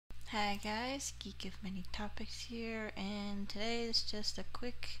Hi guys, Geek of Many Topics here, and today is just a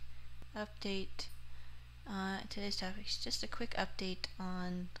quick update. Today's topic is just a quick update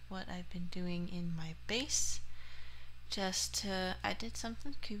on what I've been doing in my base. I did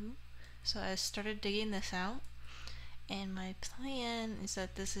something cool, so I started digging this out, and my plan is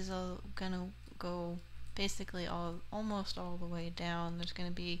that this is all gonna go basically almost all the way down. There's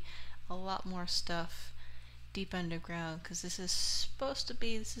gonna be a lot more stuff deep underground, because this is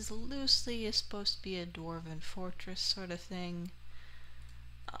loosely supposed to be a dwarven fortress sort of thing.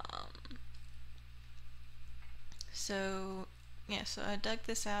 So I dug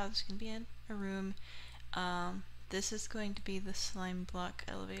this out. It's gonna be in a room. This is going to be the slime block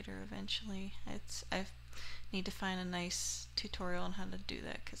elevator eventually. I need to find a nice tutorial on how to do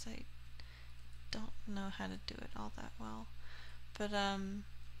that, because I don't know how to do it all that well. But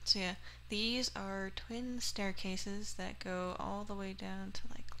so yeah, these are twin staircases that go all the way down to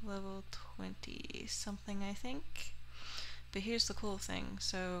like level 20 something, I think. But here's the cool thing.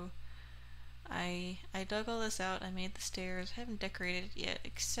 So I dug all this out, I made the stairs. I haven't decorated it yet,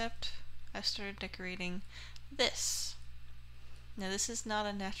 except I started decorating this. Now this is not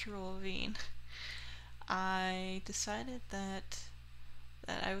a natural ravine. I decided that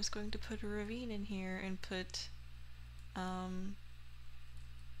I was going to put a ravine in here and put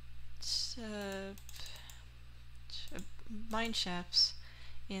mine shafts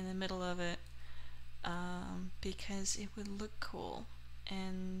in the middle of it, because it would look cool.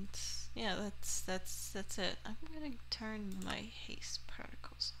 And yeah, that's it. I'm gonna turn my haste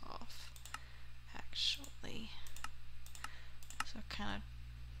particles off, actually, so kind of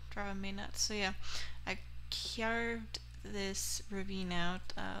driving me nuts. So yeah, I carved this ravine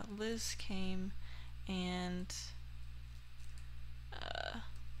out. Liz came and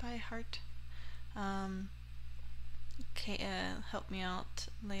by heart help me out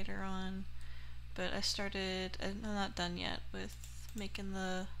later on, but I started. I'm not done yet with making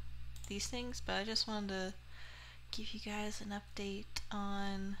these things, but I just wanted to give you guys an update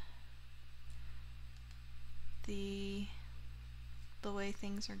on the way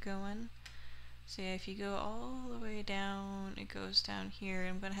things are going. So yeah, if you go all the way down, it goes down here.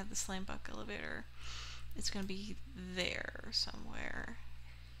 I'm gonna have the slime block elevator. It's gonna be there somewhere.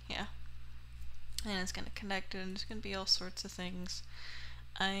 Yeah. And it's gonna connect it, and there's gonna be all sorts of things.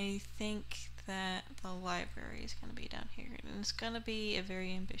 I think that the library is gonna be down here, and it's gonna be a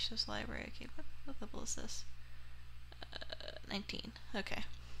very ambitious library. Okay, what level is this? 19. Okay.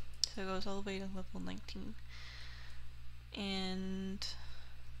 So it goes all the way to level 19. And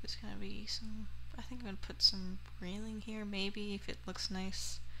there's gonna be some, I think I'm gonna put some railing here, maybe, if it looks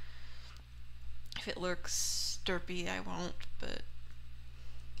nice. If it looks derpy, I won't, but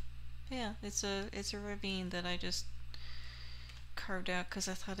yeah, it's a ravine that I just carved out because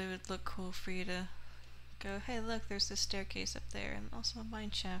I thought it would look cool for you to go, hey look, there's this staircase up there, and also a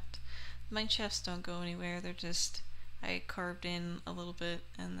mine shaft. Mine shafts don't go anywhere, they're just, I carved in a little bit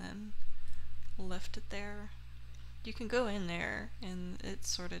and then left it there. You can go in there and it's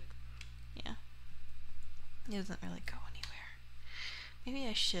sort of, yeah, it doesn't really go anywhere. Maybe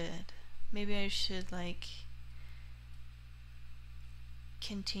I should like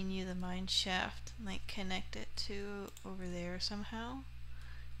continue the mine shaft and like connect it to over there somehow,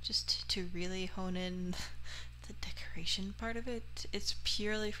 just to really hone in the decoration part of it. It's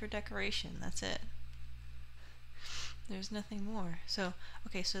purely for decoration, that's it. There's nothing more. So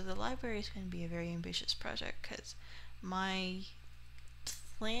okay, so the library is going to be a very ambitious project, because my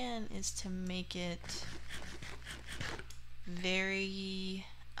plan is to make it very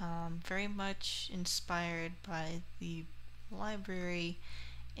much inspired by the library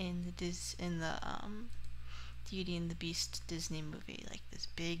in the Beauty and the Beast Disney movie, like this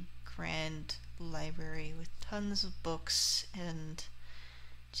big grand library with tons of books, and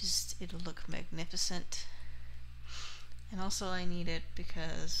just it'll look magnificent. And also I need it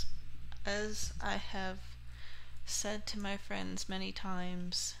because, as I have said to my friends many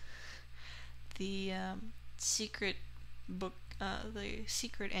times, the secret book, the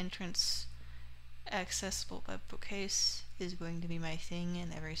secret entrance accessible by bookcase is going to be my thing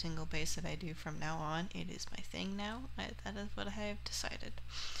in every single base that I do from now on. It is my thing now. That is what I have decided.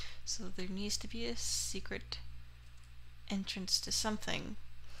 So there needs to be a secret entrance to something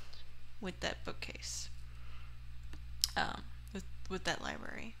with that bookcase, with that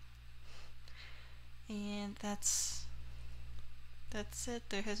library. And that's it.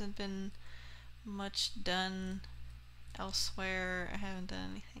 There hasn't been much done elsewhere. I haven't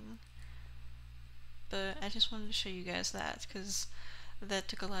done anything, but I just wanted to show you guys that, because that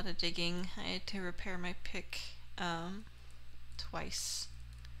took a lot of digging. I had to repair my pick twice,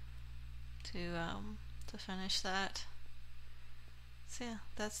 to finish that. So yeah,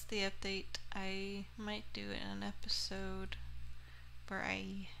 that's the update. I might do an episode where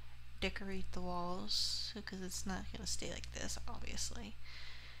I decorate the walls, because it's not gonna stay like this, obviously.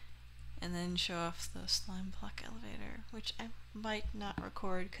 And then show off the slime block elevator, which I might not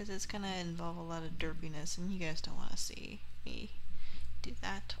record because it's gonna involve a lot of derpiness, and you guys don't want to see me do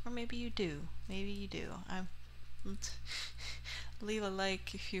that. Or maybe you do. Maybe you do. Leave a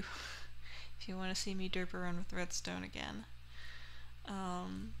like if you want to see me derp around with redstone again. But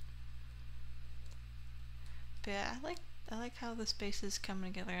yeah, I like how the space is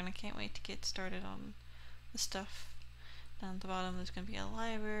coming together, and I can't wait to get started on the stuff. Down at the bottom there's going to be a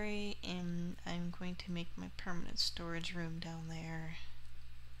library, and I'm going to make my permanent storage room down there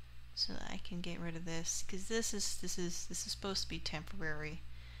so that I can get rid of this, because this is supposed to be temporary.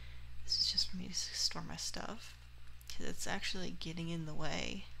 This is just for me to store my stuff, because it's actually getting in the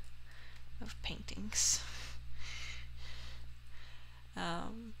way of paintings.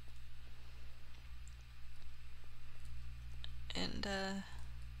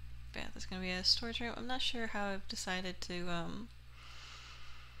 Yeah, there's gonna be a storage room. I'm not sure how I've decided to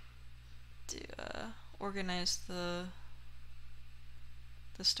organize the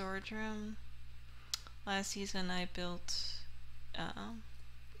storage room. Last season I built a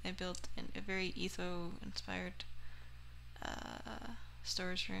very etho-inspired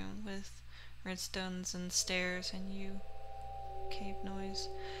storage room with redstones and stairs and cave noise,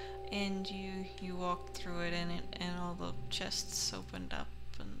 and you walked through it, and all the chests opened up,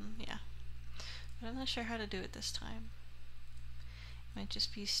 and yeah. But I'm not sure how to do it this time. It might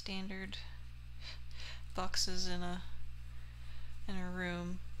just be standard boxes in a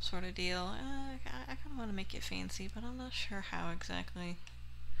room sort of deal. I kind of want to make it fancy, but I'm not sure how exactly.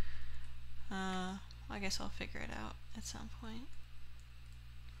 I guess I'll figure it out at some point.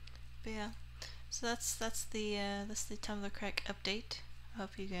 But yeah, so that's the Tumblrcrack update. I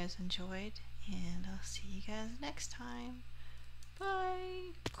hope you guys enjoyed, and I'll see you guys next time. Bye!